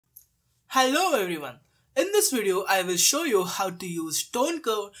Hello everyone. In this video, I will show you how to use tone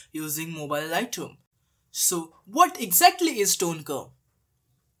curve using mobile Lightroom. So, what exactly is tone curve?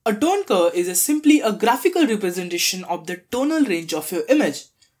 A tone curve is simply a graphical representation of the tonal range of your image.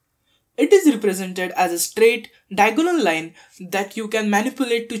 It is represented as a straight, diagonal line that you can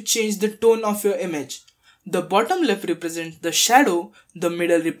manipulate to change the tone of your image. The bottom left represents the shadow, the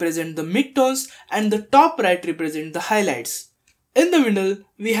middle represents the midtones, and the top right represents the highlights. In the middle,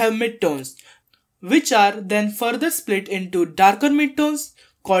 we have midtones, which are then further split into darker midtones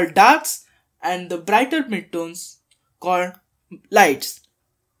called darks and the brighter midtones called lights.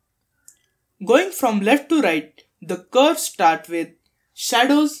 Going from left to right, the curves start with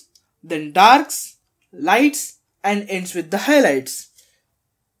shadows, then darks, lights, and ends with the highlights.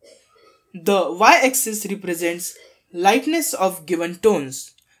 The y-axis represents lightness of given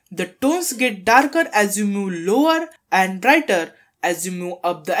tones. The tones get darker as you move lower and brighter as you move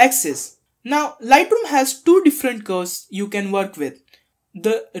up the axis. Now, Lightroom has two different curves you can work with,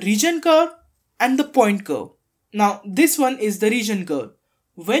 the region curve and the point curve. Now, this one is the region curve.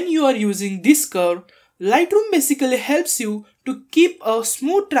 When you are using this curve, Lightroom basically helps you to keep a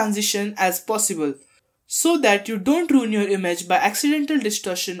smooth transition as possible so that you don't ruin your image by accidental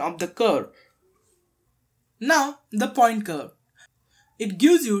distortion of the curve. Now, the point curve. It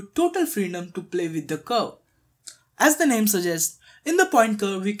gives you total freedom to play with the curve. As the name suggests, in the point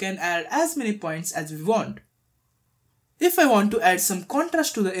curve we can add as many points as we want. If I want to add some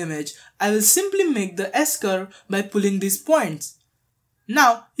contrast to the image, I will simply make the S curve by pulling these points.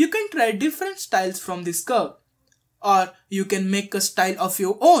 Now you can try different styles from this curve, or you can make a style of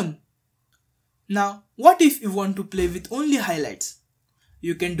your own. Now what if you want to play with only highlights?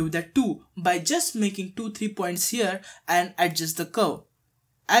 You can do that too by just making 2-3 points here and adjust the curve.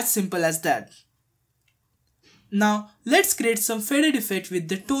 As simple as that. Now let's create some faded effect with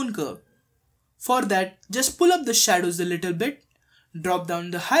the tone curve. For that, just pull up the shadows a little bit, drop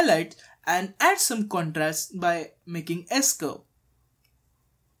down the highlight and add some contrast by making S curve.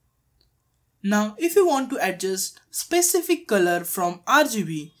 Now if you want to adjust specific color from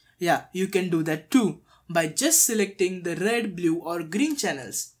RGB, you can do that too by just selecting the red, blue or green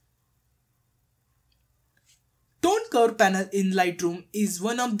channels. Tone curve panel in Lightroom is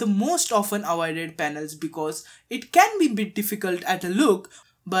one of the most often avoided panels because it can be a bit difficult at a look,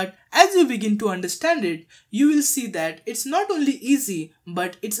 but as you begin to understand it, you will see that it's not only easy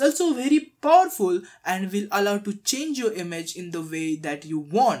but it's also very powerful and will allow to change your image in the way that you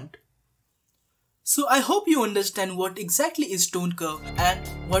want. So I hope you understand what exactly is tone curve and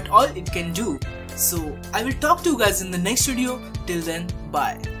what all it can do. So I will talk to you guys in the next video. Till then,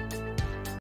 bye.